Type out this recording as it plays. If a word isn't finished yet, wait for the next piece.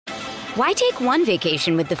Why take one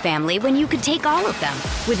vacation with the family when you could take all of them?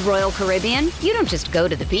 With Royal Caribbean, you don't just go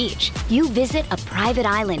to the beach. You visit a private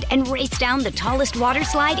island and race down the tallest water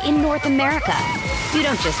slide in North America. You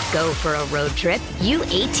don't just go for a road trip. You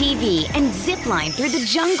ATV and zip line through the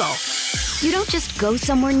jungle. You don't just go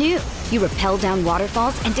somewhere new. You rappel down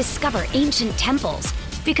waterfalls and discover ancient temples.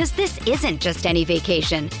 Because this isn't just any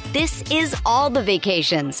vacation. This is all the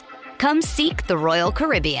vacations. Come seek the Royal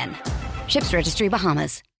Caribbean. Ships Registry,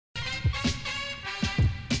 Bahamas.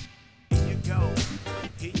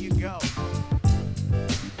 Here you go.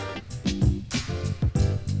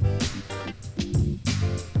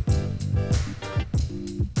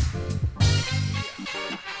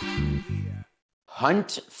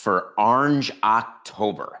 Hunt for Orange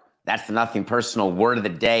October. That's the Nothing Personal word of the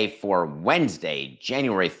day for Wednesday,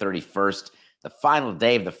 January 31st, the final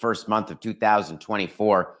day of the first month of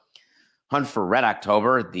 2024. Hunt for Red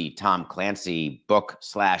October, the Tom Clancy book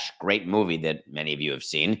 / great movie that many of you have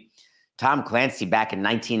seen. Tom Clancy back in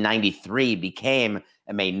 1993 became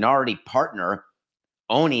a minority partner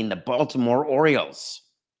owning the Baltimore Orioles.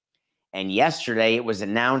 And yesterday it was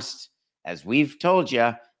announced, as we've told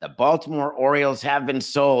you, the Baltimore Orioles have been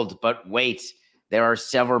sold, but wait, there are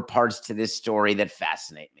several parts to this story that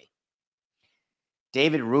fascinate me.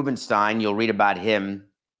 David Rubenstein, you'll read about him.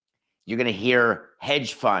 You're going to hear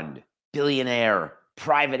hedge fund, billionaire,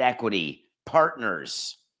 private equity,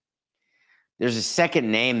 partners. There's a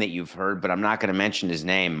second name that you've heard, but I'm not going to mention his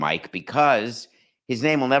name, Mike, because his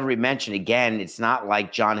name will never be mentioned again. It's not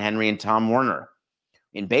like John Henry and Tom Werner.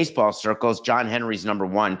 In baseball circles, John Henry's number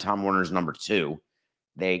one, Tom Werner's number two.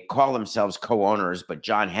 They call themselves co-owners, but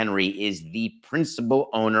John Henry is the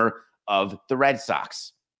principal owner of the Red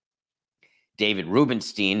Sox. David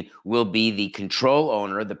Rubenstein will be the control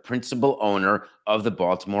owner, the principal owner of the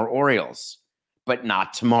Baltimore Orioles, but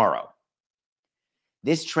not tomorrow.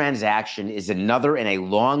 This transaction is another in a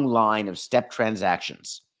long line of step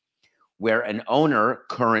transactions where an owner,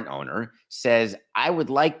 current owner, says, I would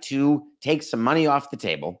like to take some money off the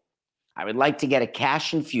table. I would like to get a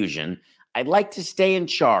cash infusion. I'd like to stay in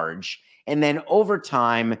charge. And then over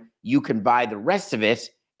time, you can buy the rest of it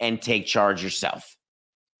and take charge yourself.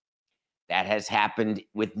 That has happened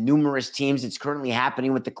with numerous teams. It's currently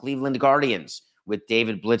happening with the Cleveland Guardians, with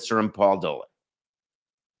David Blitzer and Paul Dolan.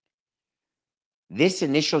 This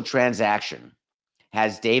initial transaction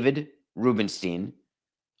has David Rubenstein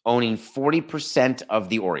owning 40% of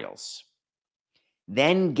the Orioles,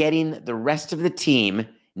 then getting the rest of the team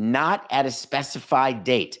not at a specified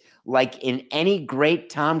date. Like in any great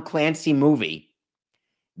Tom Clancy movie,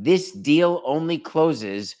 this deal only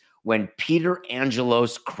closes when Peter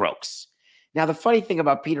Angelos croaks. Now, the funny thing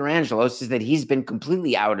about Peter Angelos is that he's been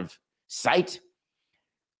completely out of sight,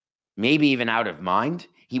 maybe even out of mind.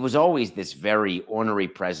 He was always this very ornery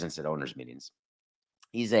presence at owners' meetings.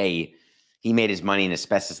 He made his money in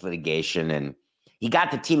asbestos litigation, and he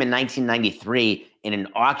got the team in 1993 in an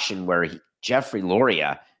auction where Jeffrey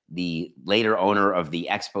Loria, the later owner of the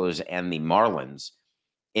Expos and the Marlins,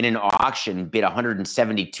 in an auction bid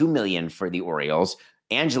 $172 million for the Orioles.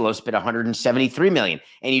 Angelos bid $173 million.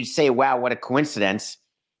 And you'd say, wow, what a coincidence.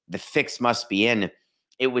 The fix must be in.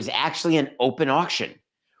 It was actually an open auction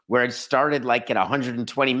where it started like at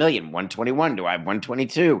 $120 million, 121, do I have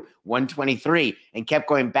 122, 123, and kept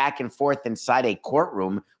going back and forth inside a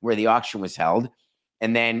courtroom where the auction was held.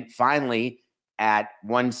 And then finally at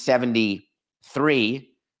 173,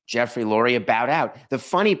 Jeffrey Loria bowed out. The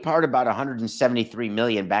funny part about $173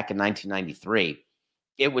 million back in 1993,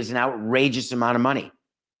 it was an outrageous amount of money.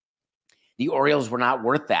 The Orioles were not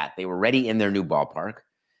worth that. They were already in their new ballpark.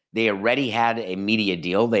 They already had a media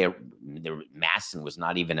deal. Masson was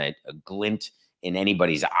not even a glint in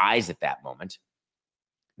anybody's eyes at that moment.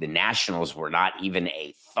 The Nationals were not even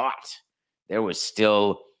a thought. There was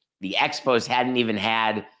still, the Expos hadn't even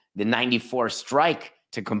had the 94 strike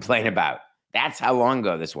to complain about. That's how long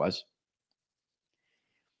ago this was.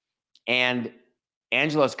 And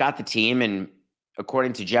Angelos got the team, and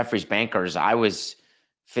according to Jeffrey's bankers, I was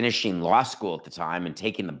finishing law school at the time and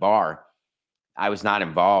taking the bar. I was not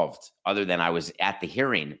involved other than I was at the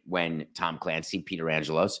hearing when Tom Clancy, Peter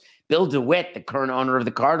Angelos, Bill DeWitt, the current owner of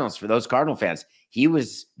the Cardinals, for those Cardinal fans, he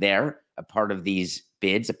was there, a part of these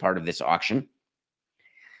bids, a part of this auction.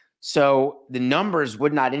 So the numbers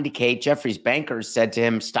would not indicate. Jeffrey's bankers said to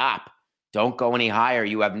him, stop, don't go any higher.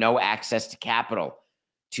 You have no access to capital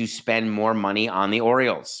to spend more money on the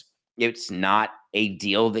Orioles. It's not a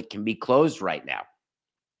deal that can be closed right now.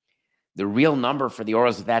 The real number for the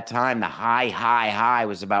Orioles at that time, the high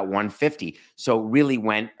was about 150. So it really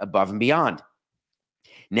went above and beyond.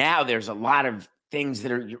 Now there's a lot of things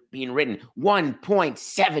that are being written.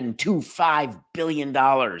 $1.725 billion.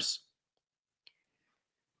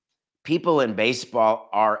 People in baseball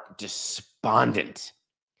are despondent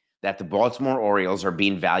that the Baltimore Orioles are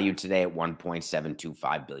being valued today at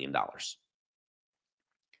 $1.725 billion.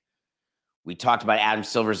 We talked about Adam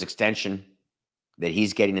Silver's extension that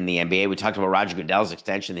he's getting in the NBA. We talked about Roger Goodell's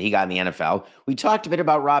extension that he got in the NFL. We talked a bit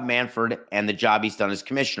about Rob Manfred and the job he's done as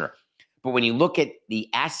commissioner. But when you look at the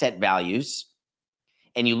asset values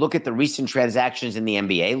and you look at the recent transactions in the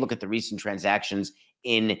NBA, look at the recent transactions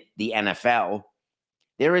in the NFL,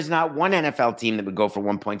 there is not one NFL team that would go for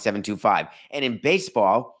 1.725. And in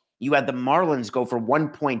baseball, you had the Marlins go for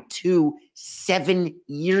 1.2 7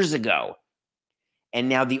 years ago. And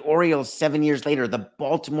now the Orioles, 7 years later, the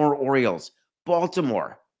Baltimore Orioles,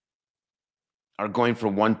 Baltimore, are going for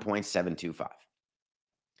 1.725.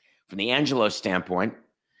 From the Angelos standpoint,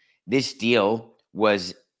 this deal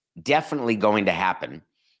was definitely going to happen.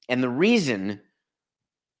 And the reason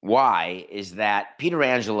why is that Peter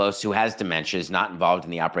Angelos, who has dementia, is not involved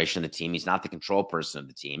in the operation of the team. He's not the control person of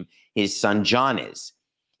the team. His son, John, is.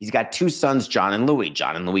 He's got two sons, John and Louis.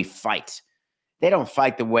 John and Louis fight. They don't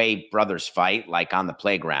fight the way brothers fight, like on the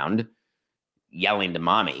playground, yelling to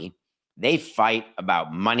mommy. They fight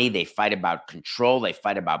about money. They fight about control. They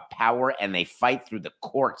fight about power, and they fight through the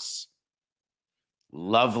courts.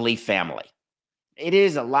 Lovely family. It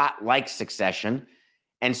is a lot like Succession.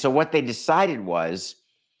 And so what they decided was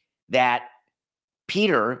that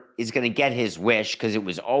Peter is going to get his wish, because it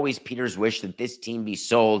was always Peter's wish that this team be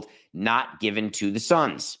sold, not given to the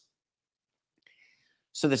sons.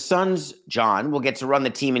 So the sons, John, will get to run the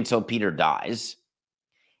team until Peter dies.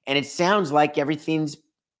 And it sounds like everything's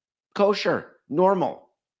kosher, normal.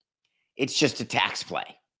 It's just a tax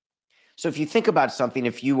play. So if you think about something,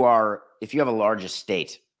 if you have a large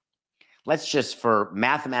estate, let's just, for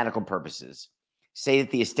mathematical purposes, say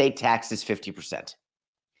that the estate tax is 50%.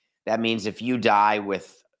 That means if you die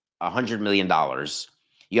with $100 million,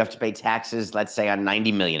 you have to pay taxes, let's say, on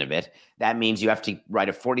 90 million of it. That means you have to write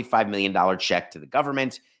a $45 million check to the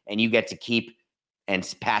government, and you get to keep and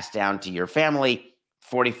pass down to your family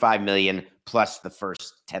 45 million plus the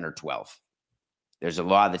first 10 or 12. There's a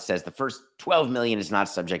law that says the first 12 million is not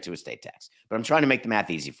subject to estate tax. But I'm trying to make the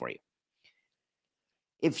math easy for you.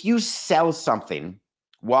 If you sell something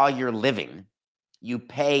while you're living, you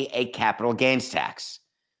pay a capital gains tax.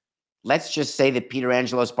 Let's just say that Peter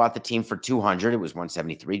Angelos bought the team for 200. It was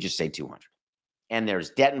 173. Just say 200. And there's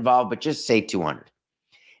debt involved, but just say 200.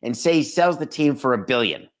 And say he sells the team for $1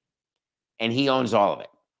 billion, and he owns all of it.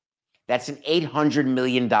 That's an $800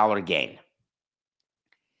 million gain.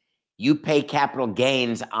 You pay capital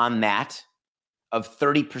gains on that of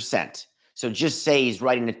 30%. So just say he's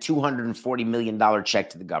writing a $240 million check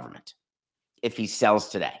to the government if he sells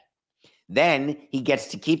today. Then he gets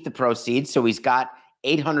to keep the proceeds. So he's got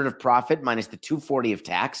 800 of profit minus the 240 of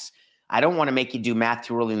tax. I don't want to make you do math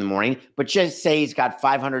too early in the morning, but just say he's got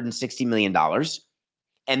 $560 million,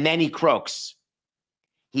 and then he croaks.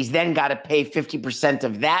 He's then got to pay 50%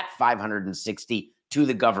 of that 560 to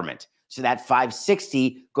the government. So that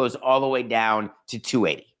 560 goes all the way down to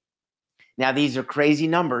 280. Now, these are crazy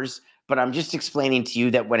numbers, but I'm just explaining to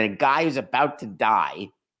you that when a guy who's about to die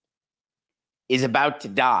is about to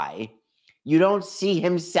die, you don't see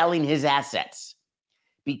him selling his assets,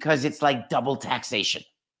 because it's like double taxation.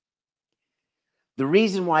 The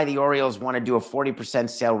reason why the Orioles want to do a 40%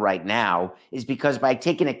 sale right now is because by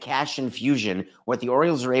taking a cash infusion, what the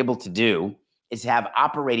Orioles are able to do is have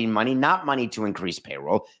operating money, not money to increase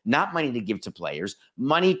payroll, not money to give to players,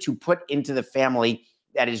 money to put into the family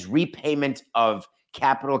that is repayment of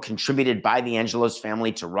capital contributed by the Angelos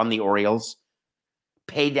family to run the Orioles,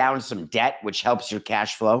 pay down some debt, which helps your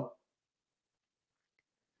cash flow.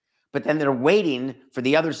 But then they're waiting for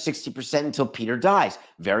the other 60% until Peter dies.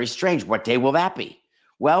 Very strange. What day will that be?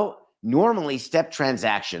 Well, normally step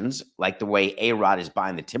transactions, like the way A-Rod is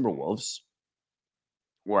buying the Timberwolves,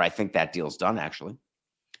 where I think that deal's done, actually.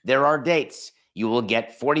 There are dates. You will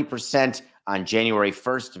get 40% on January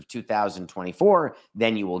 1st of 2024.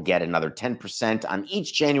 Then you will get another 10% on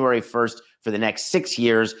each January 1st for the next 6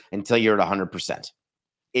 years until you're at 100%.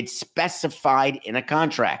 It's specified in a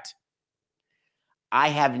contract. I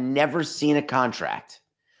have never seen a contract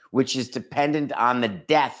which is dependent on the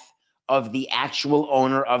death of the actual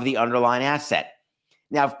owner of the underlying asset.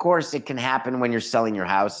 Now, of course, it can happen when you're selling your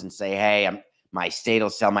house and say, hey, my estate will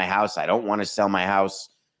sell my house. I don't want to sell my house.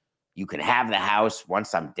 You can have the house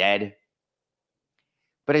once I'm dead.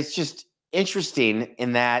 But it's just interesting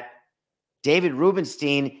in that David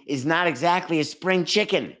Rubenstein is not exactly a spring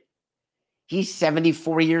chicken. He's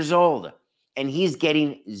 74 years old. and he's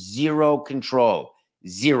getting zero control.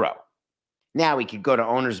 Zero. Now, he could go to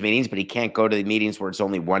owners' meetings, but he can't go to the meetings where it's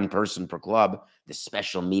only one person per club, the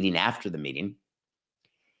special meeting after the meeting.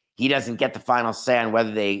 He doesn't get the final say on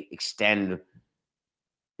whether they extend,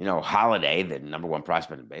 Holiday, the number one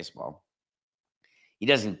prospect in baseball. He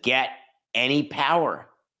doesn't get any power.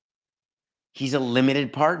 He's a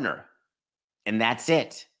limited partner, and that's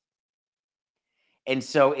it. And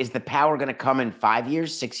so is the power going to come in 5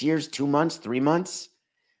 years, 6 years, 2 months, 3 months?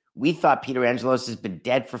 We thought Peter Angelos has been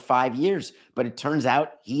dead for 5 years, but it turns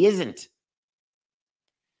out he isn't.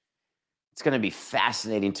 It's going to be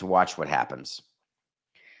fascinating to watch what happens.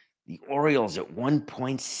 The Orioles at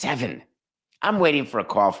 1.7. I'm waiting for a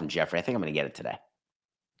call from Jeffrey. I think I'm going to get it today.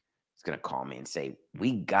 He's going to call me and say,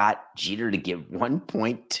 we got Jeter to give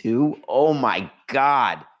 1.2. Oh, my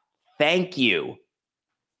God. Thank you.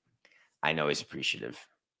 I know he's appreciative.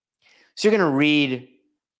 So you're going to read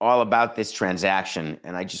all about this transaction,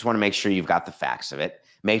 and I just want to make sure you've got the facts of it.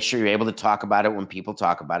 Make sure you're able to talk about it when people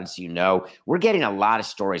talk about it so we're getting a lot of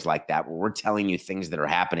stories like that where we're telling you things that are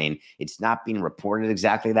happening. It's not being reported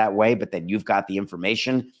exactly that way, but then you've got the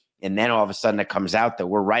information, and then all of a sudden it comes out that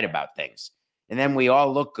we're right about things. And then we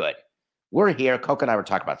all look good. We're here. Coco and I were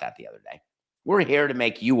talking about that the other day. We're here to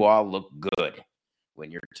make you all look good when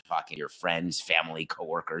you're talking to your friends, family,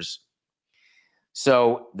 coworkers.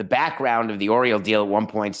 So the background of the Oriole deal at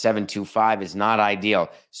 1.725 is not ideal.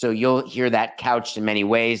 So you'll hear that couched in many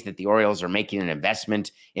ways, that the Orioles are making an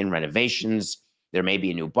investment in renovations. There may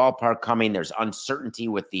be a new ballpark coming. There's uncertainty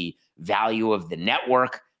with the value of the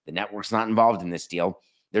network. The network's not involved in this deal.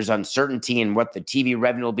 There's uncertainty in what the TV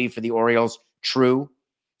revenue will be for the Orioles. True.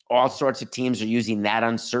 All sorts of teams are using that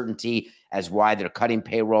uncertainty as why they're cutting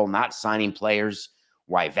payroll, not signing players,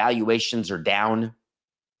 why valuations are down.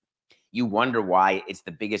 You wonder why it's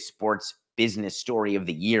the biggest sports business story of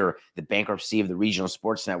the year, the bankruptcy of the regional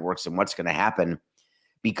sports networks and what's going to happen,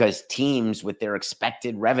 because teams with their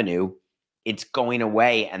expected revenue, it's going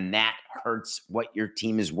away, and that hurts what your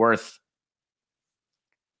team is worth.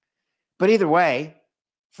 But either way,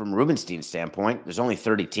 from Rubenstein's standpoint, there's only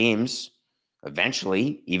 30 teams.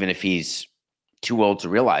 Eventually, even if he's too old to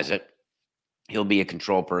realize it, he'll be a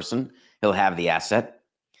control person. He'll have the asset.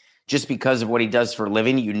 Just because of what he does for a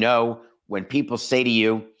living, when people say to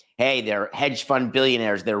you, hey, they're hedge fund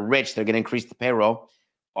billionaires, they're rich, they're going to increase the payroll,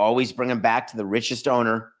 always bring them back to the richest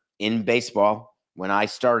owner in baseball. When I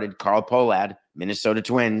started, Carl Pohlad, Minnesota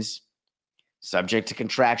Twins, subject to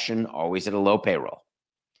contraction, always at a low payroll.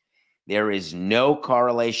 There is no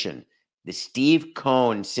correlation. The Steve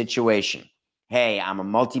Cohen situation, hey, I'm a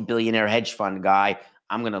multi-billionaire hedge fund guy,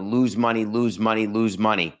 I'm going to lose money.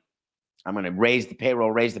 I'm going to raise the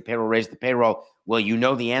payroll. Well, you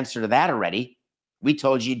know the answer to that already. We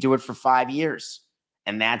told you to do it for 5 years,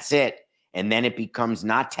 and that's it. And then it becomes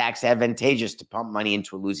not tax advantageous to pump money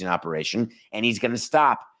into a losing operation, and he's going to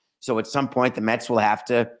stop. So at some point, the Mets will have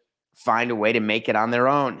to find a way to make it on their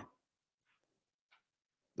own.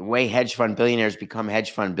 The way hedge fund billionaires become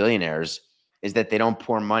hedge fund billionaires is that they don't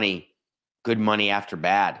pour good money after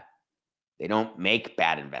bad. They don't make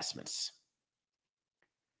bad investments.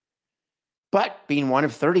 But being one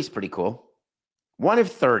of 30 is pretty cool. One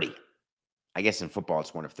of 30. I guess in football,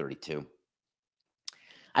 it's one of 32.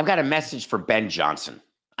 I've got a message for Ben Johnson.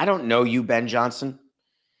 I don't know you, Ben Johnson.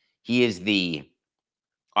 He is the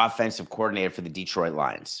offensive coordinator for the Detroit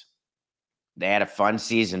Lions. They had a fun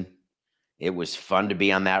season. It was fun to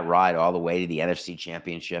be on that ride all the way to the NFC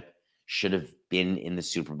Championship. Should have been in the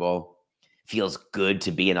Super Bowl. Feels good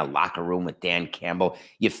to be in a locker room with Dan Campbell.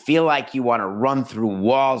 You feel like you want to run through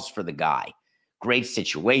walls for the guy. Great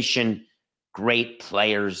situation, great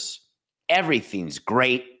players. Everything's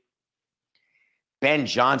great. Ben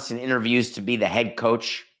Johnson interviews to be the head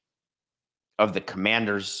coach of the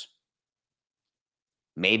Commanders,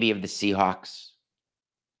 maybe of the Seahawks.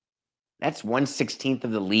 That's 1/16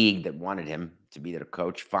 of the league that wanted him to be their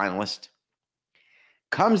coach, finalist.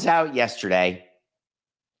 Comes out yesterday,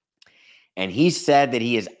 and he said that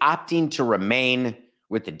he is opting to remain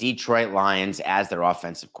with the Detroit Lions as their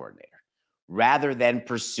offensive coordinator, rather than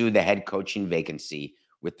pursue the head coaching vacancy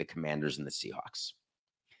with the Commanders and the Seahawks.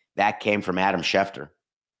 That came from Adam Schefter.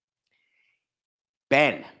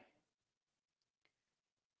 Ben,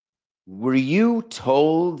 were you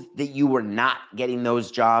told that you were not getting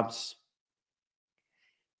those jobs?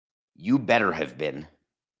 You better have been.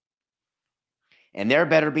 And there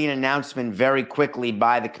better be an announcement very quickly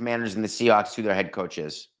by the Commanders and the Seahawks who their head coach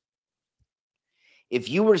is. If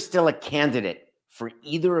you were still a candidate for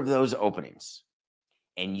either of those openings,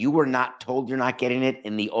 and you were not told you're not getting it,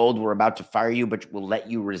 in the old, we're about to fire you, but we'll let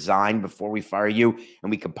you resign before we fire you,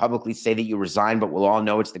 and we can publicly say that you resigned, but we'll all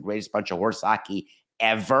know it's the greatest bunch of horse hockey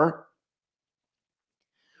ever,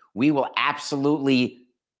 we will absolutely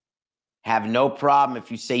have no problem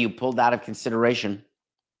if you say you pulled out of consideration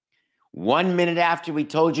 1 minute after we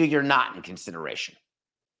told you you're not in consideration.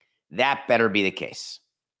 That better be the case.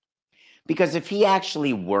 Because if he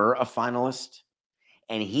actually were a finalist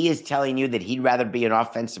and he is telling you that he'd rather be an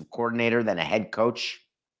offensive coordinator than a head coach,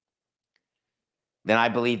 then I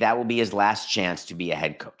believe that will be his last chance to be a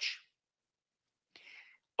head coach.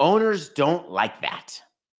 Owners don't like that.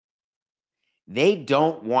 They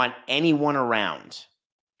don't want anyone around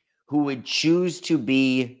who would choose to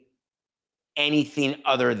be anything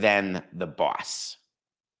other than the boss.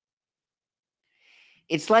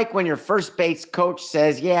 It's like when your first base coach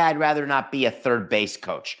says, yeah, I'd rather not be a third base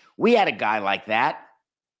coach. We had a guy like that.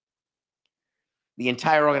 The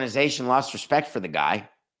entire organization lost respect for the guy.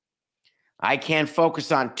 I can't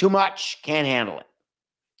focus on too much, can't handle it.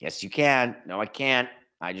 Yes, you can. No, I can't.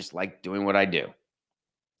 I just like doing what I do.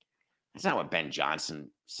 That's not what Ben Johnson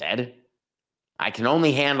said. I can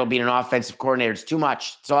only handle being an offensive coordinator. It's too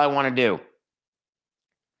much. That's all I want to do.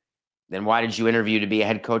 Then why did you interview to be a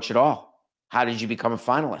head coach at all? How did you become a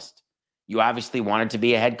finalist? You obviously wanted to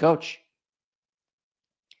be a head coach.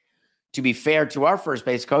 To be fair to our first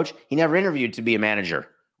base coach, he never interviewed to be a manager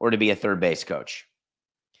or to be a third base coach.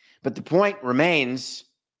 But the point remains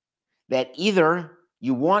that either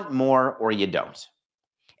you want more or you don't.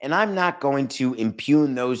 And I'm not going to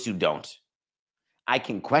impugn those who don't. I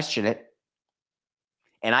can question it,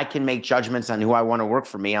 and I can make judgments on who I want to work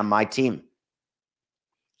for me on my team.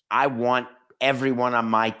 I want everyone on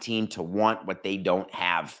my team to want what they don't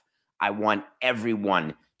have. I want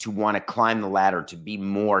everyone to want to climb the ladder, to be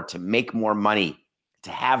more, to make more money, to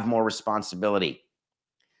have more responsibility,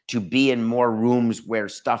 to be in more rooms where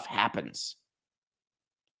stuff happens.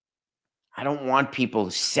 I don't want people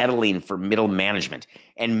settling for middle management.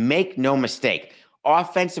 And make no mistake,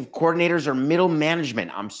 offensive coordinators are middle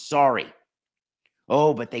management. I'm sorry.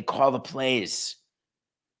 Oh, but they call the plays.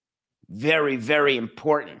 Very, very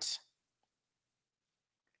important.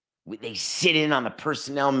 They sit in on the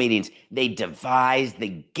personnel meetings. They devise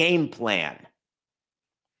the game plan.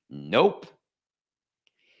 Nope.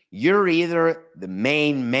 You're either the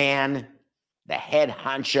main man, the head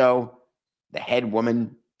honcho, the head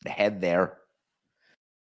woman, the head there.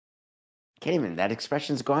 Can't even, that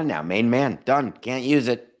expression's gone now. Main man, done. Can't use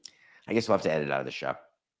it. I guess we'll have to edit it out of the show.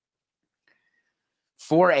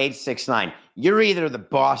 4869. You're either the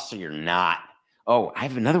boss or you're not. Oh, I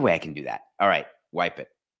have another way I can do that. All right, wipe it.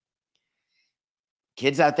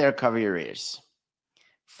 Kids out there, cover your ears.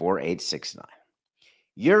 4869.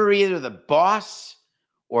 You're either the boss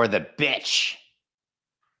or the bitch.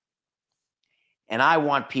 And I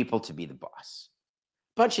want people to be the boss.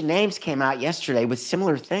 A bunch of names came out yesterday with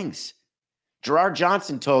similar things. Gerard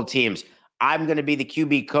Johnson told teams, I'm going to be the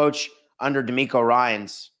QB coach under DeMeco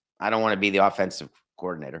Ryans. I don't want to be the offensive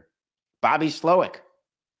coordinator. Bobby Slowick,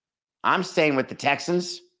 I'm staying with the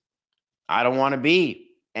Texans. I don't want to be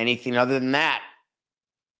anything other than that.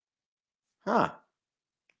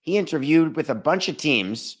 He interviewed with a bunch of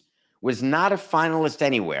teams, was not a finalist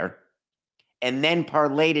anywhere, and then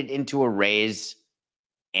parlayed it into a raise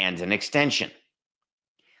and an extension.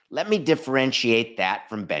 Let me differentiate that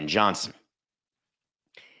from Ben Johnson.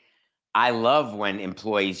 I love when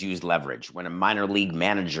employees use leverage, when a minor league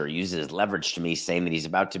manager uses leverage to me saying that he's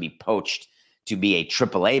about to be poached to be a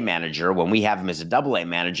AAA manager when we have him as a AA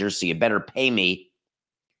manager, so you better pay me.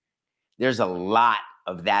 There's a lot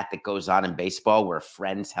of that goes on in baseball where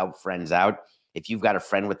friends help friends out. If you've got a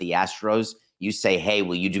friend with the Astros, you say, hey,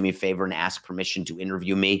 will you do me a favor and ask permission to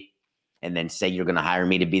interview me? And then say you're going to hire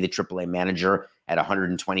me to be the AAA manager at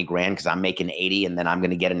 120 grand because I'm making 80 and then I'm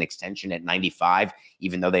going to get an extension at 95,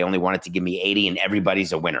 even though they only wanted to give me 80 and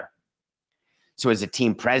everybody's a winner. So as a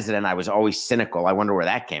team president, I was always cynical. I wonder where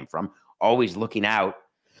that came from. Always looking out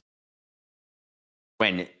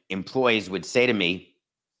when employees would say to me,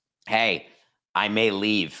 hey, I may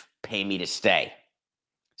leave, pay me to stay.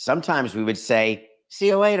 Sometimes we would say, see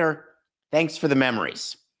you later. Thanks for the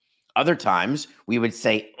memories. Other times we would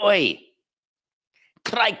say, oi,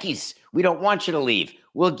 crikeys, we don't want you to leave.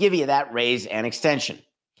 We'll give you that raise and extension.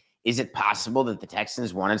 Is it possible that the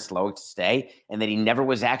Texans wanted Slowick to stay and that he never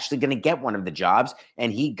was actually going to get one of the jobs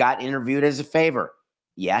and he got interviewed as a favor?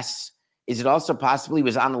 Yes. Is it also possible he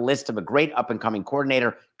was on the list of a great up-and-coming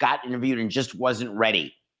coordinator, got interviewed and just wasn't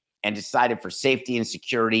ready and decided for safety and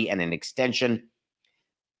security and an extension,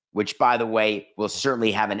 which, by the way, will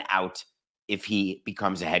certainly have an out if he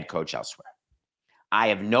becomes a head coach elsewhere? I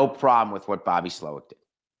have no problem with what Bobby Slowick did.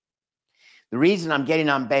 The reason I'm getting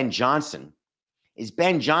on Ben Johnson is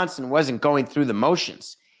Ben Johnson wasn't going through the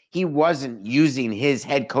motions. He wasn't using his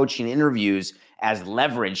head coaching interviews as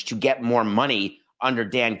leverage to get more money under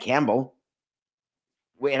Dan Campbell.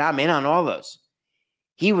 And I'm in on all those.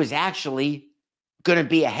 He was actually going to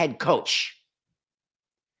be a head coach.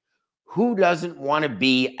 Who doesn't want to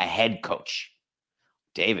be a head coach?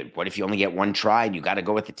 David, what if you only get one try and you got to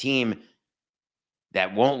go with the team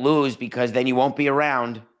that won't lose because then you won't be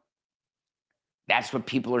around? That's what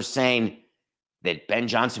people are saying, that Ben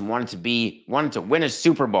Johnson wanted to win a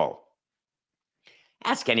Super Bowl.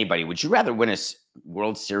 Ask anybody, would you rather win a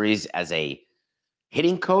World Series as a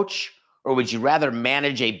hitting coach, or would you rather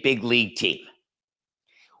manage a big league team?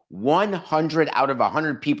 100 out of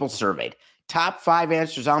 100 people surveyed. Top 5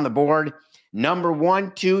 answers on the board. Number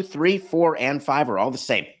 1, 2, 3, 4, and 5 are all the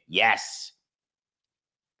same. Yes.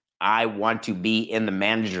 I want to be in the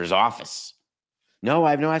manager's office. No,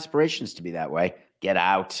 I have no aspirations to be that way. Get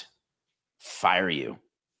out. Fire you.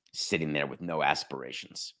 Sitting there with no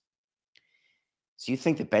aspirations. So you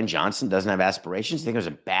think that Ben Johnson doesn't have aspirations? You think it was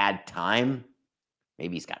a bad time?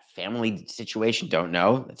 Maybe he's got family situation. Don't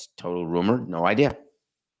know. That's total rumor. No idea.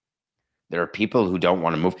 There are people who don't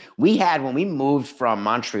want to move. When we moved from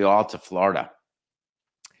Montreal to Florida,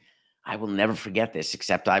 I will never forget this,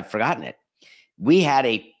 except I've forgotten it. We had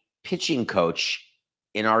a pitching coach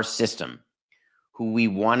in our system who we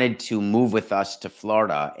wanted to move with us to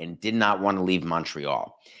Florida and did not want to leave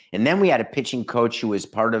Montreal. And then we had a pitching coach who was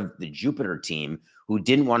part of the Jupiter team who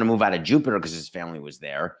didn't want to move out of Jupiter because his family was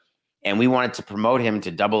there. And we wanted to promote him to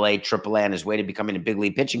AA, AAA on his way to becoming a big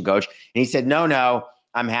league pitching coach. And he said, no,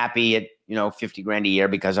 I'm happy at, $50,000 a year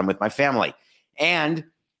because I'm with my family. And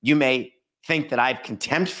you may think that I have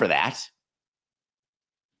contempt for that.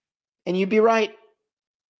 And you'd be right.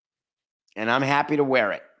 And I'm happy to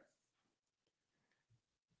wear it.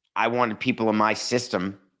 I wanted people in my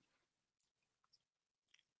system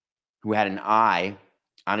who had an eye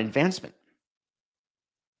on advancement,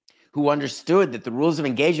 who understood that the rules of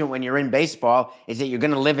engagement when you're in baseball is that you're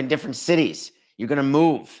going to live in different cities. You're going to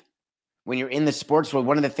move. When you're in the sports world,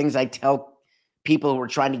 one of the things I tell people who are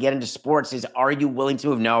trying to get into sports is, are you willing to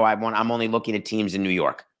move? No, I'm only looking at teams in New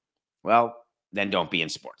York. Well, then don't be in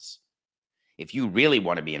sports. If you really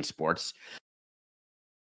want to be in sports,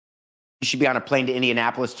 you should be on a plane to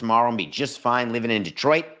Indianapolis tomorrow and be just fine living in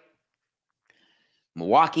Detroit,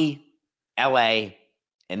 Milwaukee, LA,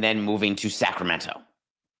 and then moving to Sacramento.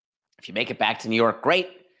 If you make it back to New York,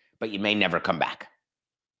 great, but you may never come back.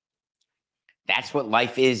 That's what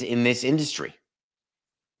life is in this industry.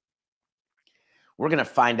 We're going to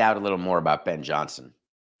find out a little more about Ben Johnson.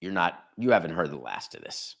 You haven't heard the last of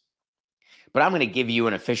this. But I'm going to give you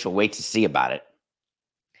an official wait to see about it.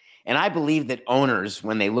 And I believe that owners,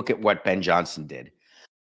 when they look at what Ben Johnson did,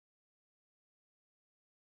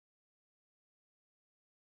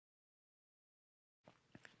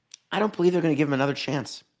 I don't believe they're going to give him another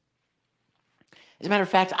chance. As a matter of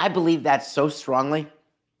fact, I believe that so strongly.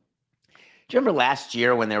 Do you remember last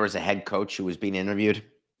year when there was a head coach who was being interviewed?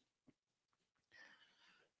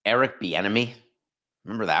 Eric Bieniemy.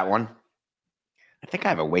 Remember that one? I think I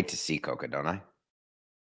have a wait to see, Coca, don't I?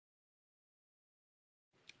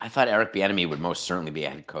 I thought Eric Bieniemy would most certainly be a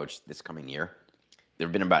head coach this coming year. There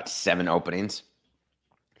have been about 7 openings.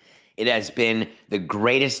 It has been the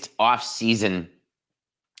greatest off-season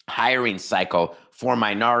hiring cycle for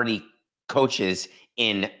minority coaches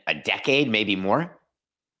in a decade, maybe more.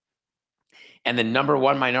 And the number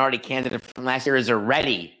 1 minority candidate from last year is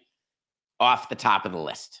already off the top of the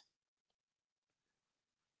list.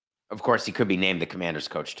 Of course, he could be named the Commanders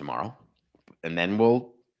coach tomorrow, and then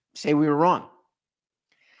we'll say we were wrong.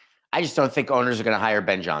 I just don't think owners are going to hire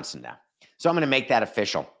Ben Johnson now. So I'm going to make that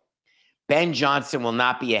official. Ben Johnson will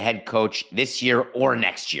not be a head coach this year or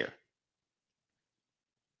next year.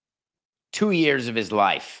 2 years of his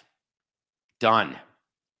life. Done.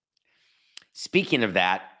 Speaking of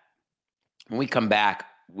that, when we come back,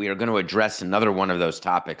 we are going to address another one of those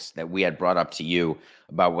topics that we had brought up to you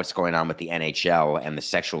about what's going on with the NHL and the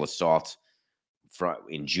sexual assault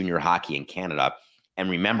in junior hockey in Canada. And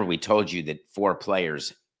remember, we told you that 4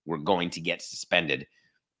 players were going to get suspended.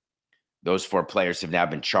 Those 4 players have now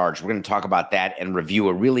been charged. We're going to talk about that and review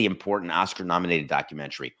a really important Oscar-nominated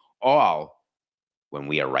documentary, all when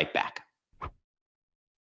we are right back.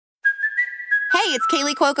 Hey, it's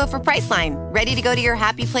Kaylee Cuoco for Priceline. Ready to go to your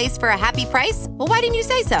happy place for a happy price? Well, why didn't you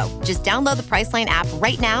say so? Just download the Priceline app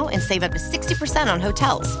right now and save up to 60% on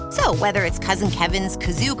hotels. So whether it's Cousin Kevin's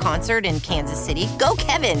Kazoo Concert in Kansas City, go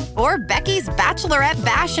Kevin, or Becky's Bachelorette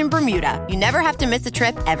Bash in Bermuda, you never have to miss a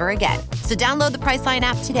trip ever again. So download the Priceline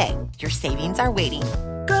app today. Your savings are waiting.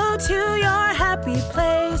 Go to your happy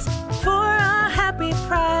place for a happy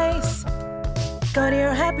price. Go to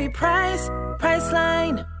your happy price,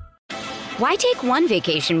 Priceline. Why take one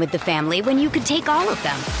vacation with the family when you could take all of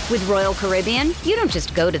them? With Royal Caribbean, you don't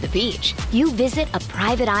just go to the beach. You visit a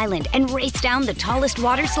private island and race down the tallest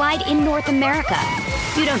water slide in North America.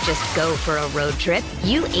 You don't just go for a road trip.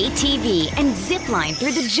 You ATV and zip line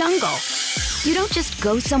through the jungle. You don't just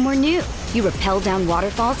go somewhere new. You rappel down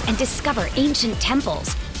waterfalls and discover ancient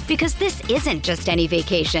temples. Because this isn't just any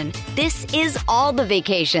vacation. This is all the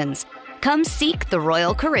vacations. Come seek the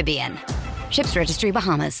Royal Caribbean. Ships Registry,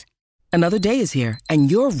 Bahamas. Another day is here,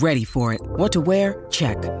 and you're ready for it. What to wear?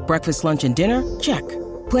 Check. Breakfast, lunch, and dinner? Check.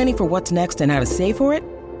 Planning for what's next and how to save for it?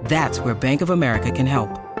 That's where Bank of America can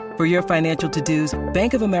help. For your financial to-dos,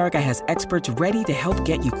 Bank of America has experts ready to help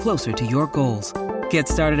get you closer to your goals. Get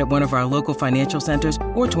started at one of our local financial centers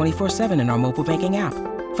or 24/7 in our mobile banking app.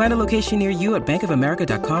 Find a location near you at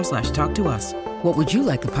bankofamerica.com/talktous. What would you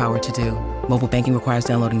like the power to do? Mobile banking requires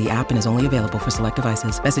downloading the app and is only available for select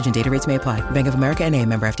devices. Message and data rates may apply. Bank of America N.A.,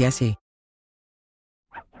 member FDIC.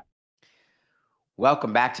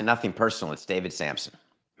 Welcome back to Nothing Personal. It's David Sampson.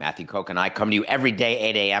 Matthew Koch and I come to you every day,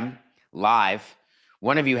 8 a.m., live.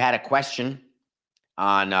 One of you had a question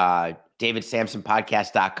on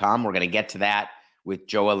davidsampsonpodcast.com. We're going to get to that with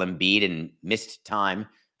Joel Embiid and missed time.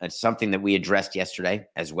 It's something that we addressed yesterday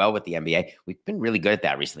as well with the NBA. We've been really good at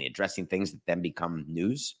that recently, addressing things that then become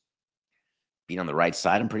news. Being on the right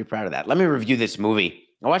side, I'm pretty proud of that. Let me review this movie.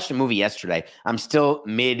 I watched a movie yesterday. I'm still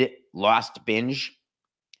mid-Lost binge.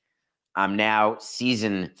 I'm now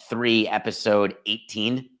season 3, episode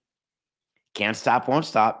 18. Can't stop, won't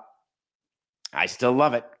stop. I still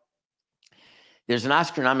love it. There's an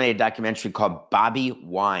Oscar-nominated documentary called Bobby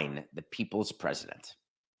Wine, the People's President.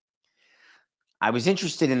 I was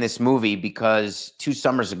interested in this movie because 2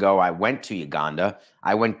 summers ago, I went to Uganda.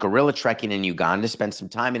 I went gorilla trekking in Uganda, spent some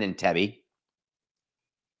time in Entebbe.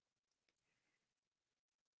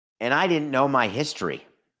 And I didn't know my history.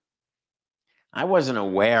 I wasn't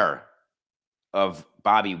aware of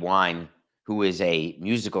Bobby Wine, who is a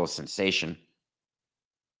musical sensation,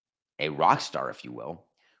 a rock star, if you will,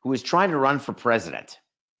 who is trying to run for president.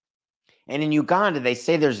 And in Uganda, they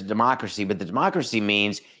say there's a democracy, but the democracy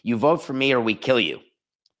means you vote for me or we kill you.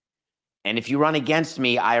 And if you run against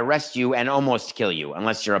me, I arrest you and almost kill you,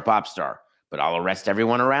 unless you're a pop star. But I'll arrest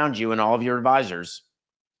everyone around you and all of your advisors.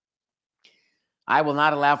 I will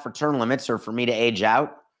not allow for term limits or for me to age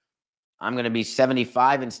out. I'm going to be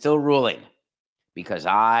 75 and still ruling because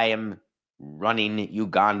I am running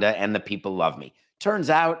Uganda and the people love me. Turns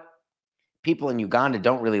out people in Uganda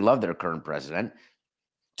don't really love their current president.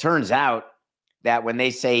 Turns out that when they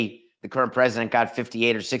say the current president got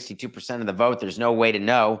 58 or 62% of the vote, there's no way to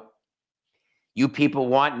know. You people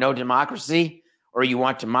want no democracy, or you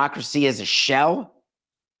want democracy as a shell?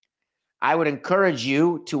 I would encourage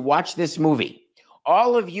you to watch this movie.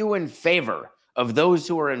 All of you in favor of those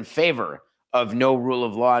who are in favor of no rule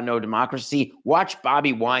of law, no democracy, watch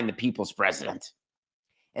Bobby Wine, the People's President.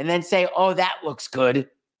 And then say, oh, that looks good.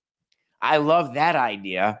 I love that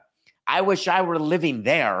idea. I wish I were living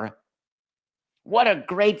there. What a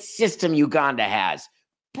great system Uganda has.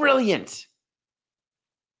 Brilliant.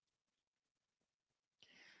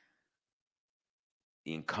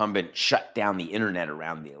 The incumbent shut down the internet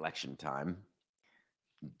around the election time.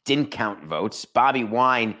 Didn't count votes. Bobby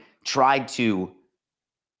Wine tried to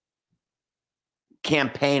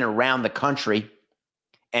campaign around the country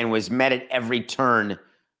and was met at every turn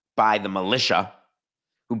by the militia,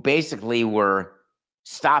 who basically were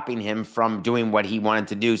stopping him from doing what he wanted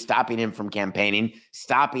to do, stopping him from campaigning,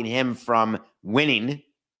 stopping him from winning,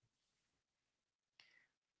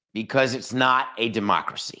 because it's not a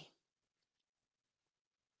democracy.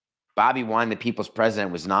 Bobby Wine, the People's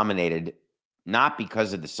President, was nominated not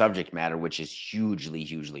because of the subject matter, which is hugely,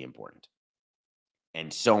 hugely important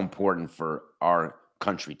and so important for our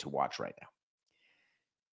country to watch right now.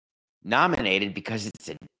 Nominated because it's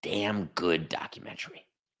a damn good documentary.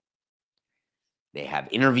 They have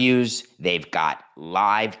interviews. They've got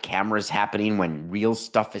live cameras happening when real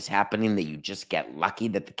stuff is happening that you just get lucky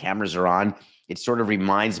that the cameras are on. It sort of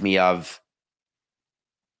reminds me of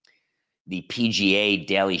the PGA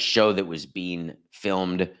Daily Show that was being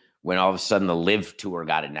filmed when all of a sudden the Live Tour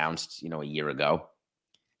got announced, a year ago.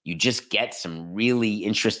 You just get some really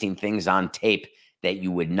interesting things on tape that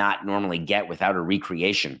you would not normally get without a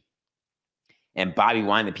recreation. And Bobby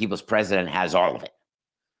Wine, the People's President, has all of it.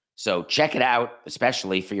 So check it out,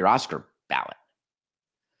 especially for your Oscar ballot.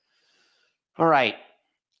 All right.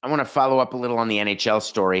 I want to follow up a little on the NHL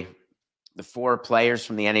story. The 4 players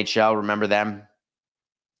from the NHL, remember them?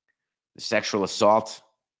 The sexual assault,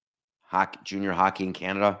 junior hockey in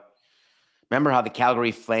Canada. Remember how the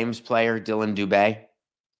Calgary Flames player, Dylan Dubé,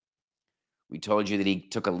 we told you that he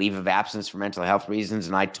took a leave of absence for mental health reasons,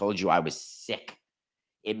 and I told you I was sick.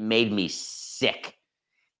 It made me sick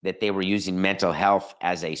that they were using mental health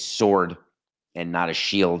as a sword and not a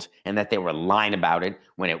shield, and that they were lying about it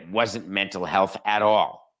when it wasn't mental health at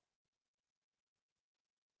all.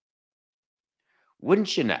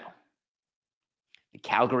 Wouldn't you know? The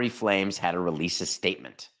Calgary Flames had to release a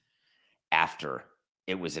statement after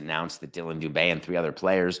it was announced that Dylan Dubé and 3 other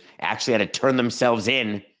players actually had to turn themselves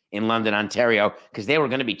in London, Ontario, because they were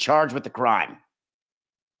going to be charged with the crime.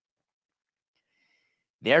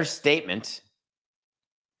 Their statement,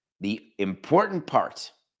 the important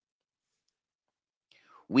part,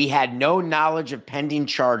 we had no knowledge of pending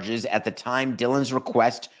charges at the time Dylan's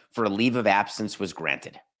request for a leave of absence was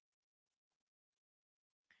granted.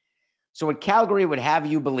 So what Calgary would have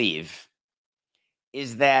you believe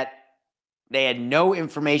is that they had no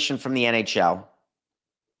information from the NHL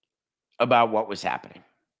about what was happening.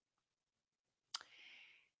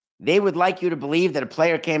 They would like you to believe that a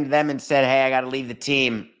player came to them and said, hey, I got to leave the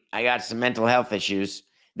team. I got some mental health issues.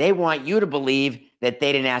 They want you to believe that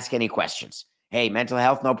they didn't ask any questions. Hey, mental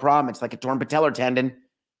health, no problem. It's like a torn patellar tendon.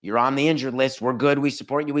 You're on the injured list. We're good. We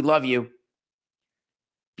support you. We love you.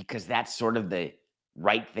 Because that's sort of the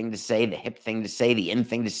right thing to say, the hip thing to say, the in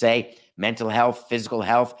thing to say. Mental health, physical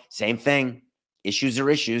health, same thing. Issues are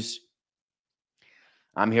issues.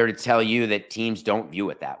 I'm here to tell you that teams don't view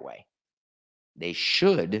it that way. They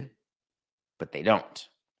should, but they don't.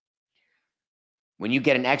 When you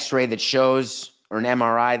get an x-ray that shows, or an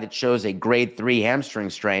MRI that shows a grade 3 hamstring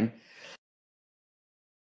strain,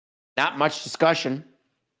 not much discussion.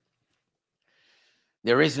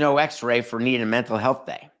 There is no x-ray for needing a mental health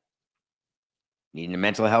day, needing a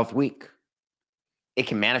mental health week. It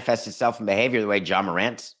can manifest itself in behavior the way John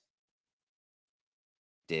Morant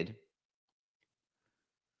did.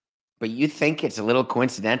 But you think it's a little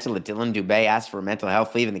coincidental that Dylan Dubé asked for a mental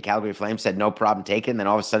health leave and the Calgary Flames said no problem taken, and then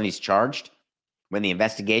all of a sudden he's charged when the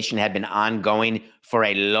investigation had been ongoing for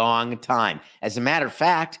a long time? As a matter of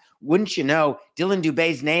fact, wouldn't you know, Dylan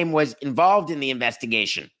Dubé's name was involved in the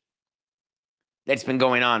investigation that's been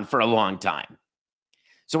going on for a long time.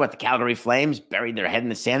 So what, the Calgary Flames buried their head in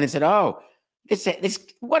the sand and said, oh, this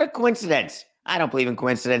what a coincidence. I don't believe in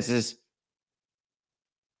coincidences.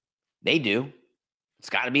 They do. It's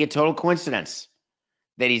got to be a total coincidence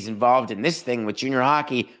that he's involved in this thing with junior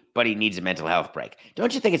hockey, but he needs a mental health break.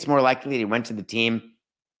 Don't you think it's more likely that he went to the team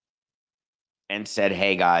and said,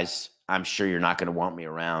 hey, guys, I'm sure you're not going to want me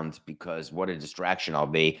around because what a distraction I'll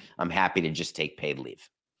be. I'm happy to just take paid leave.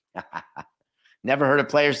 Never heard a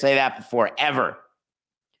player say that before, ever.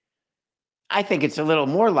 I think it's a little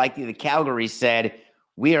more likely that Calgary said,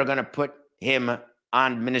 we are going to put him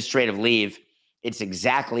on administrative leave. It's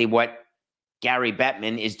exactly what Gary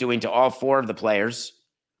Bettman is doing to all 4 of the players.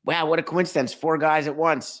 Wow, what a coincidence. 4 guys at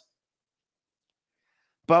once.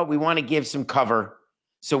 But we want to give some cover,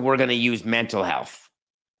 so we're going to use mental health.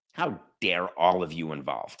 How dare all of you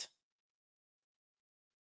involved?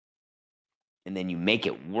 And then you make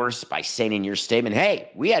it worse by saying in your statement,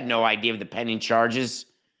 hey, we had no idea of the pending charges.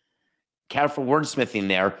 Careful wordsmithing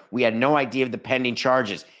there. We had no idea of the pending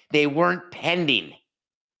charges. They weren't pending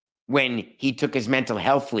when he took his mental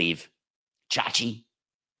health leave. Chachi.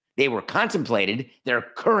 They were contemplated. They're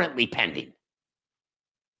currently pending.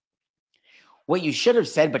 What you should have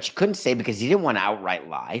said, but you couldn't say because you didn't want to outright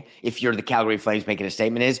lie, if you're the Calgary Flames making a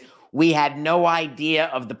statement, is we had no idea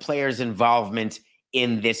of the players' involvement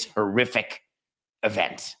in this horrific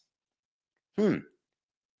event.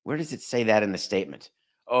 Where does it say that in the statement?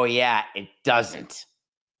 Oh, yeah, it doesn't.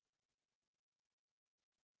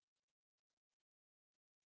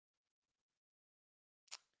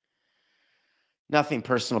 Nothing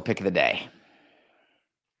personal pick of the day.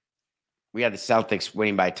 We had the Celtics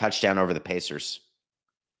winning by a touchdown over the Pacers.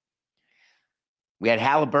 We had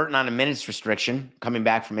Halliburton on a minutes restriction coming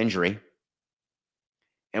back from injury.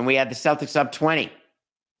 And we had the Celtics up 20.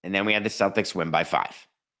 And then we had the Celtics win by 5.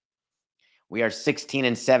 We are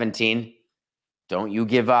 16-17. Don't you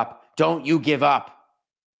give up. Don't you give up.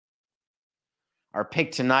 Our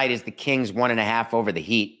pick tonight is the Kings 1.5 over the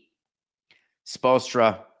Heat.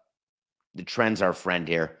 Spoelstra, the trend's our friend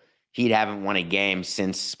here. Heat haven't won a game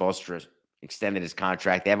since Spoelstra extended his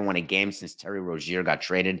contract. They haven't won a game since Terry Rozier got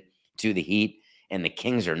traded to the Heat, and the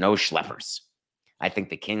Kings are no schleppers. I think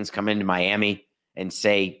the Kings come into Miami and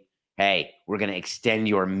say, hey, we're going to extend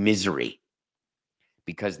your misery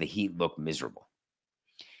because the Heat look miserable.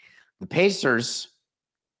 The Pacers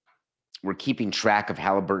were keeping track of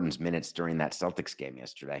Halliburton's minutes during that Celtics game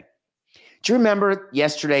yesterday. Do you remember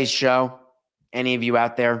yesterday's show? Any of you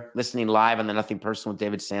out there listening live on the Nothing Personal with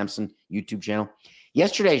David Sampson YouTube channel?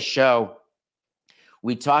 Yesterday's show,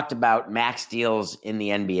 we talked about max deals in the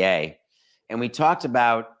NBA, and we talked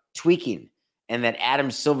about tweaking and that Adam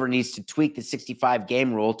Silver needs to tweak the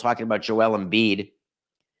 65-game rule, talking about Joel Embiid.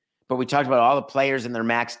 But we talked about all the players and their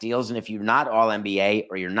max deals, and if you're not all NBA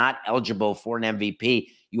or you're not eligible for an MVP,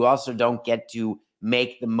 you also don't get to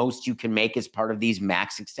make the most you can make as part of these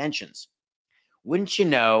max extensions. Wouldn't you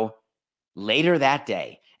know, later that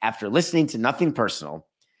day, after listening to Nothing Personal,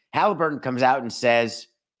 Halliburton comes out and says,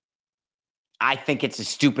 I think it's a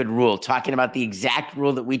stupid rule, talking about the exact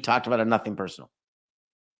rule that we talked about on Nothing Personal.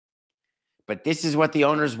 But this is what the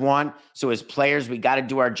owners want. So as players, we got to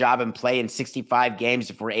do our job and play in 65 games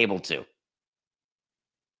if we're able to.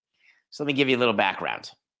 So let me give you a little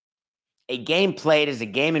background. A game played is a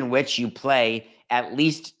game in which you play at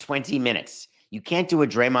least 20 minutes. You can't do a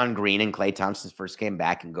Draymond Green and Klay Thompson's first game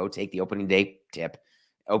back and go take the opening game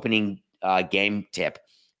tip,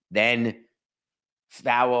 then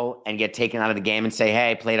foul and get taken out of the game and say,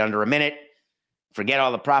 hey, I played under a minute. Forget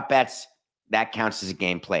all the prop bets. That counts as a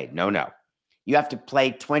game played. No. You have to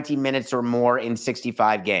play 20 minutes or more in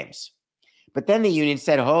 65 games. But then the union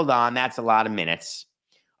said, hold on, that's a lot of minutes.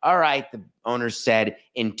 All right, the owners said,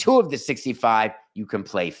 in 2 of the 65, you can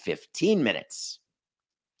play 15 minutes.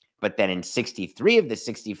 But then in 63 of the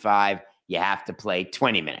 65, you have to play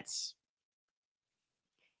 20 minutes.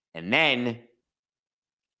 And then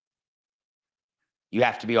you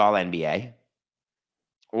have to be all NBA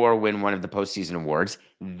or win one of the postseason awards.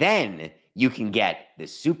 Then you can get the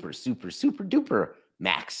super, super, super duper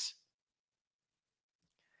max.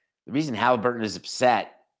 The reason Halliburton is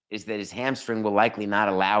upset is that his hamstring will likely not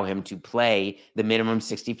allow him to play the minimum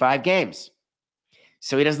 65 games.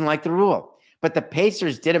 So he doesn't like the rule. But the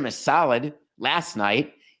Pacers did him a solid last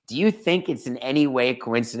night. Do you think it's in any way a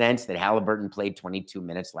coincidence that Halliburton played 22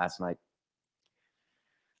 minutes last night?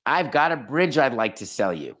 I've got a bridge I'd like to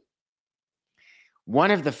sell you.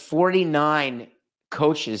 One of the 49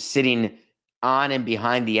 coaches sitting on and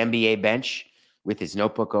behind the NBA bench with his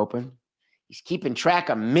notebook open, he's keeping track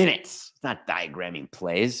of minutes. He's not diagramming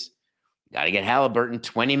plays. Got to get Halliburton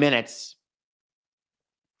 20 minutes.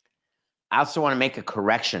 I also want to make a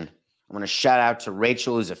correction. I want to shout out to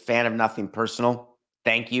Rachel, who's a fan of Nothing Personal.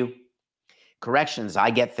 Thank you. Corrections,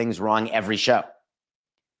 I get things wrong every show.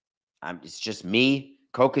 It's just me.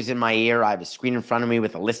 Coke is in my ear. I have a screen in front of me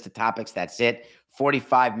with a list of topics. That's it.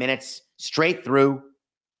 45 minutes straight through.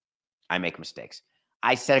 I make mistakes.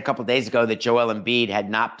 I said a couple days ago that Joel Embiid had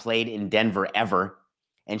not played in Denver ever.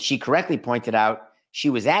 And she correctly pointed out she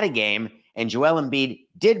was at a game and Joel Embiid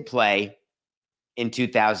did play in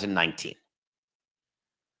 2019.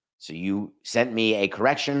 So you sent me a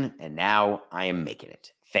correction and now I am making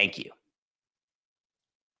it. Thank you.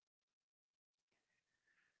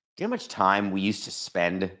 Do you know how much time we used to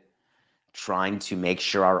spend trying to make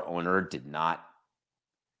sure our owner did not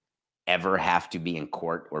ever have to be in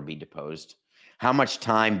court or be deposed? How much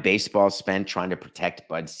time baseball spent trying to protect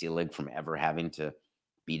Bud Selig from ever having to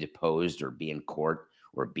be deposed or be in court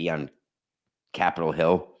or be on Capitol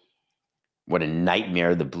Hill? What a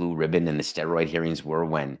nightmare the blue ribbon and the steroid hearings were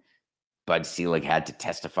when Bud Selig had to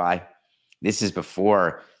testify. This is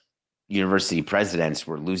before university presidents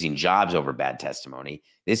were losing jobs over bad testimony.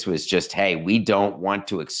 This was just, hey, we don't want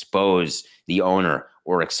to expose the owner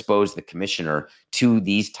or expose the commissioner to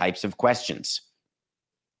these types of questions.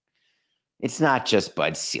 It's not just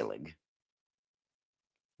Bud Selig.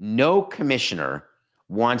 No commissioner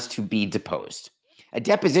wants to be deposed. A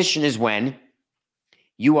deposition is when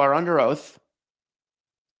you are under oath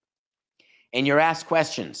and you're asked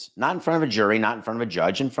questions, not in front of a jury, not in front of a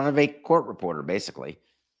judge, in front of a court reporter, basically.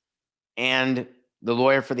 And the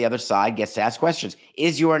lawyer for the other side gets to ask questions.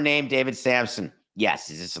 Is your name David Sampson? Yes.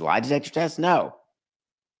 Is this a lie detector test? No.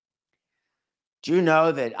 Do you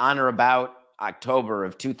know that on or about October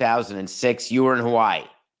of 2006, you were in Hawaii?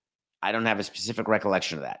 I don't have a specific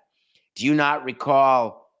recollection of that. Do you not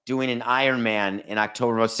recall doing an Ironman in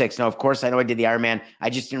October of 06? No, of course I know I did the Ironman. I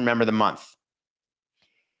just didn't remember the month.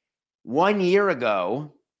 1 year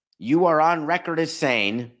ago, you are on record as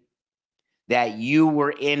saying that you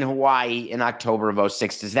were in Hawaii in October of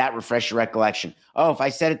 06. Does that refresh your recollection? Oh, if I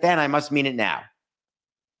said it then, I must mean it now.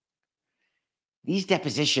 These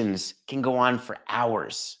depositions can go on for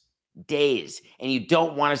hours, days, and you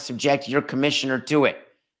don't want to subject your commissioner to it.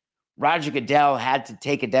 Roger Goodell had to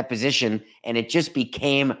take a deposition, and it just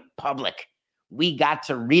became public. We got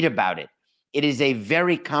to read about it. It is a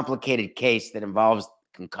very complicated case that involves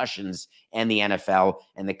concussions and the NFL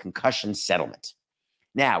and the concussion settlement.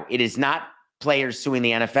 Now, it is not players suing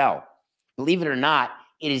the NFL. Believe it or not,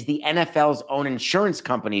 it is the NFL's own insurance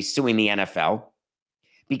companies suing the NFL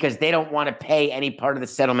because they don't want to pay any part of the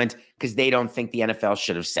settlement because they don't think the NFL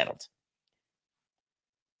should have settled.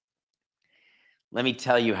 Let me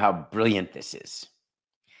tell you how brilliant this is.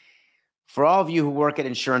 For all of you who work at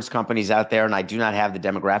insurance companies out there, and I do not have the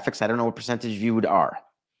demographics, I don't know what percentage of you are.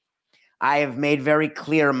 I have made very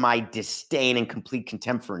clear my disdain and complete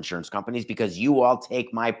contempt for insurance companies because you all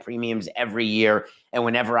take my premiums every year, and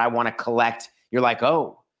whenever I want to collect, you're like,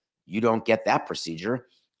 oh, you don't get that procedure.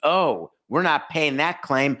 Oh, we're not paying that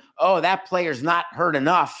claim. Oh, that player's not hurt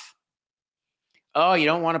enough. Oh, you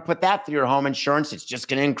don't want to put that through your home insurance. It's just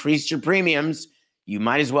going to increase your premiums. You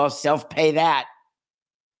might as well self-pay that.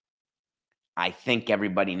 I think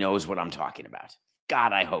everybody knows what I'm talking about.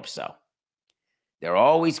 God, I hope so. They're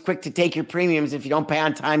always quick to take your premiums. If you don't pay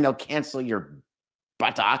on time, they'll cancel your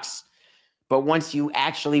buttocks. But once you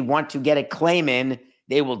actually want to get a claim in,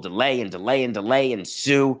 they will delay and delay and delay and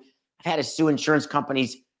sue. I've had to sue insurance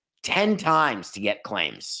companies 10 times to get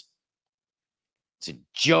claims. It's a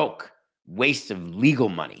joke, waste of legal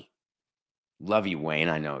money. Love you, Wayne.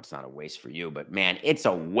 I know it's not a waste for you, but man, it's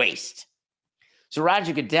a waste. So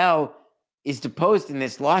Roger Goodell is deposed in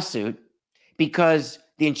this lawsuit because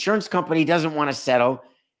the insurance company doesn't want to settle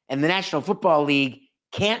and the National Football League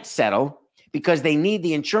can't settle because they need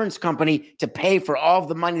the insurance company to pay for all of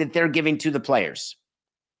the money that they're giving to the players.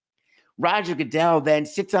 Roger Goodell then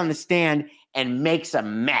sits on the stand and makes a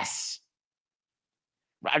mess.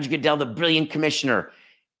 Roger Goodell, the brilliant commissioner,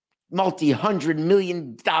 multi-$100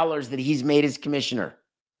 million that he's made as commissioner.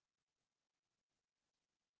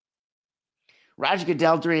 Roger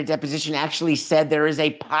Goodell, during a deposition, actually said there is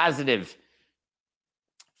a positive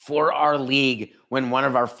for our league when one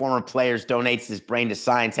of our former players donates his brain to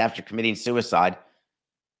science after committing suicide.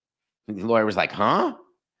 The lawyer was like, huh?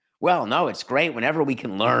 Well, no, it's great whenever we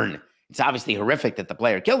can learn. It's obviously horrific that the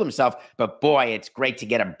player killed himself, but boy, it's great to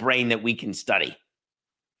get a brain that we can study.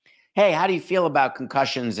 Hey, how do you feel about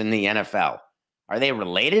concussions in the NFL? Are they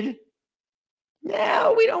related?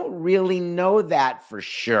 No, we don't really know that for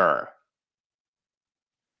sure.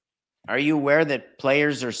 Are you aware that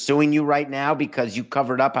players are suing you right now because you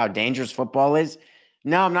covered up how dangerous football is?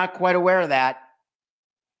 No, I'm not quite aware of that.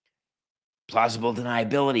 Plausible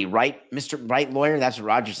deniability, right, Mr. Right lawyer? That's what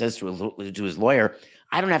Roger says to his lawyer.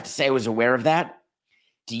 I don't have to say I was aware of that.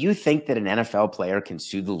 Do you think that an NFL player can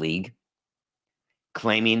sue the league,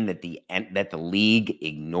 claiming that the league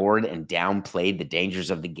ignored and downplayed the dangers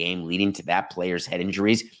of the game, leading to that player's head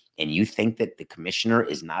injuries, and you think that the commissioner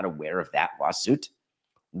is not aware of that lawsuit?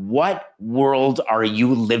 What world are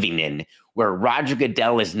you living in where Roger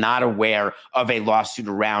Goodell is not aware of a lawsuit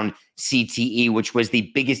around CTE, which was the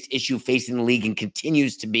biggest issue facing the league and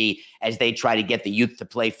continues to be as they try to get the youth to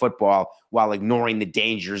play football while ignoring the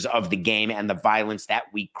dangers of the game and the violence that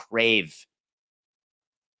we crave?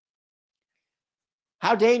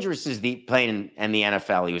 How dangerous is the playing in the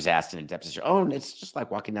NFL? He was asked in a deposition. Oh, it's just like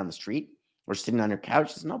walking down the street or sitting on your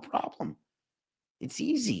couch. It's no problem. It's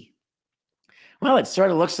easy. Well, it sort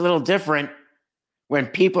of looks a little different when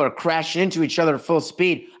people are crashing into each other at full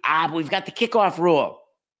speed. But we've got the kickoff rule.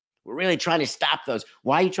 We're really trying to stop those.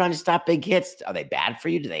 Why are you trying to stop big hits? Are they bad for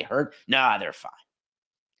you? Do they hurt? No, they're fine.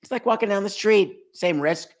 It's like walking down the street. Same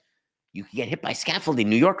risk. You can get hit by scaffolding.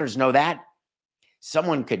 New Yorkers know that.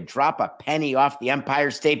 Someone could drop a penny off the Empire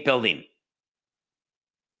State Building.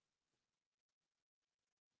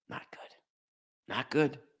 Not good. Not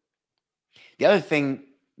good. The other thing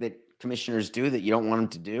that commissioners do that you don't want them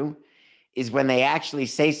to do is when they actually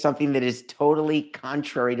say something that is totally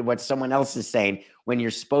contrary to what someone else is saying. When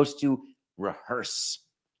you're supposed to rehearse,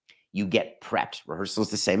 you get prepped. Rehearsal is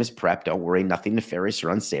the same as prep. Don't worry, nothing nefarious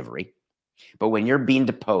or unsavory. But when you're being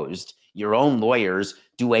deposed, your own lawyers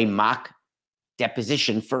do a mock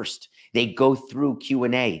deposition first. They go through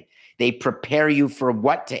Q&A. They prepare you for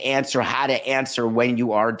what to answer, how to answer when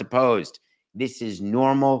you are deposed. This is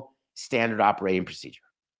normal, standard operating procedure.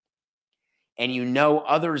 And you know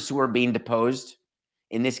others who are being deposed,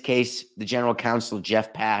 in this case, the general counsel,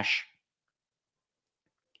 Jeff Pash,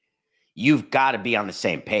 you've got to be on the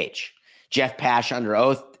same page. Jeff Pash, under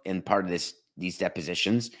oath in part of these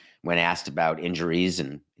depositions, when asked about injuries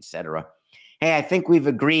and et cetera, hey, I think we've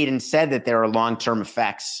agreed and said that there are long-term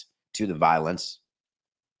effects to the violence.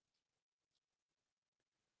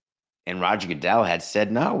 And Roger Goodell had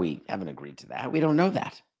said, no, we haven't agreed to that. We don't know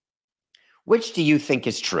that. Which do you think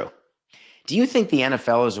is true? Do you think the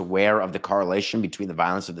NFL is aware of the correlation between the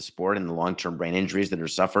violence of the sport and the long-term brain injuries that are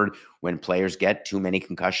suffered when players get too many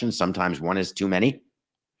concussions? Sometimes one is too many.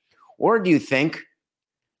 Or do you think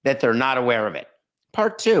that they're not aware of it?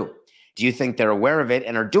 Part two, do you think they're aware of it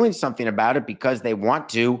and are doing something about it because they want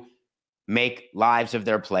to make lives of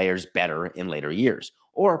their players better in later years?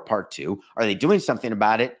 Or part two, are they doing something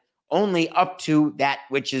about it only up to that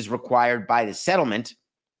which is required by the settlement,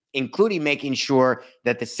 including making sure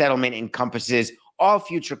that the settlement encompasses all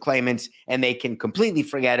future claimants and they can completely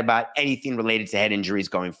forget about anything related to head injuries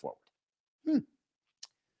going forward?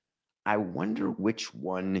 I wonder which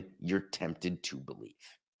one you're tempted to believe.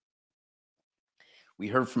 We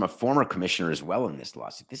heard from a former commissioner as well in this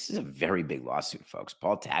lawsuit. This is a very big lawsuit, folks.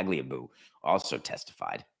 Paul Tagliabue also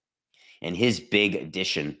testified. And his big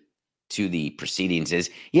addition to the proceedings is,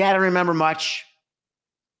 yeah, I don't remember much.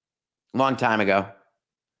 Long time ago.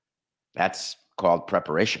 That's called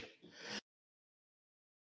preparation.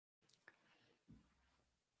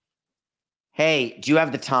 Hey, do you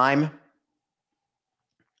have the time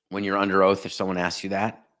when you're under oath if someone asks you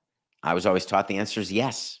that? I was always taught the answer is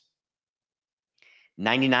yes.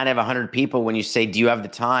 99 out of 100 people, when you say, do you have the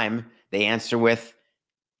time? They answer with,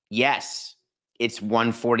 yes, it's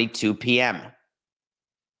 1:42 p.m.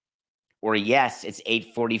 Or yes, it's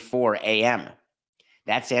 8:44 a.m.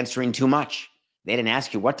 That's answering too much. They didn't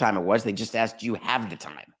ask you what time it was. They just asked, do you have the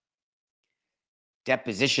time?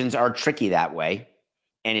 Depositions are tricky that way.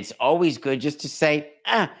 And it's always good just to say,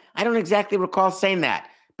 I don't exactly recall saying that,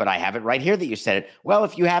 but I have it right here that you said it. Well,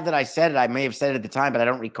 if you have that I said it, I may have said it at the time, but I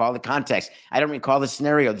don't recall the context. I don't recall the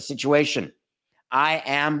scenario, the situation. I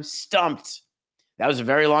am stumped. That was a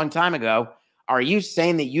very long time ago. Are you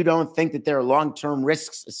saying that you don't think that there are long-term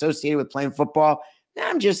risks associated with playing football?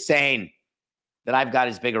 I'm just saying that I've got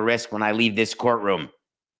as big a risk when I leave this courtroom,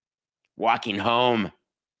 walking home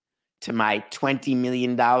to my $20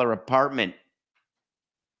 million apartment.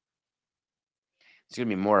 It's going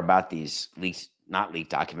to be more about these leaked, not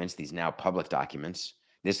leaked documents, these now public documents.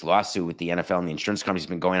 This lawsuit with the NFL and the insurance companies has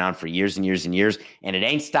been going on for years and years and years, and it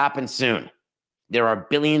ain't stopping soon. There are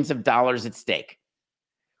billions of dollars at stake.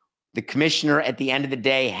 The commissioner at the end of the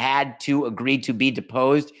day had to agree to be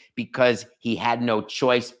deposed because he had no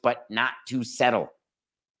choice but not to settle.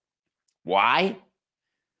 Why?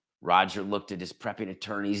 Roger looked at his prepping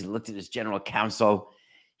attorneys, looked at his general counsel.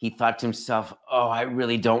 He thought to himself, oh, I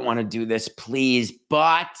really don't want to do this, please,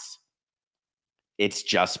 but it's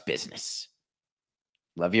just business.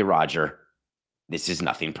 Love you, Roger. This is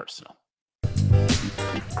nothing personal.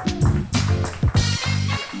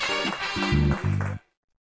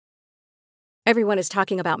 Everyone is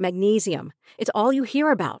talking about magnesium. It's all you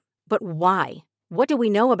hear about. But why? What do we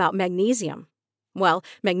know about magnesium? Well,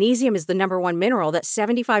 magnesium is the number one mineral that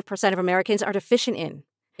 75% of Americans are deficient in.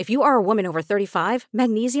 If you are a woman over 35,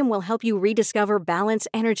 magnesium will help you rediscover balance,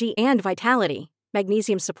 energy, and vitality.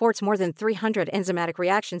 Magnesium supports more than 300 enzymatic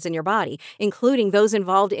reactions in your body, including those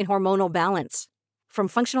involved in hormonal balance. From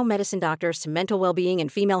functional medicine doctors to mental well-being and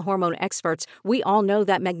female hormone experts, we all know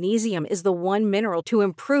that magnesium is the one mineral to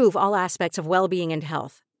improve all aspects of well-being and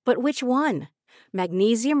health. But which one?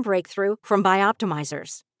 Magnesium Breakthrough from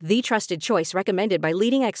Bioptimizers, the trusted choice recommended by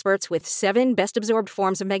leading experts with 7 best-absorbed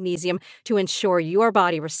forms of magnesium to ensure your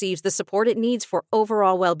body receives the support it needs for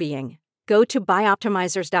overall well-being. Go to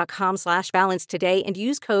bioptimizers.com/balance today and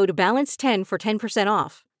use code BALANCE10 for 10%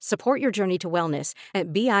 off. Support your journey to wellness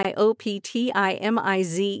at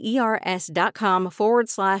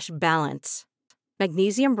bioptimizers.com/balance.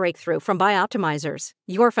 Magnesium Breakthrough from Bioptimizers,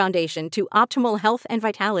 your foundation to optimal health and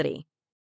vitality.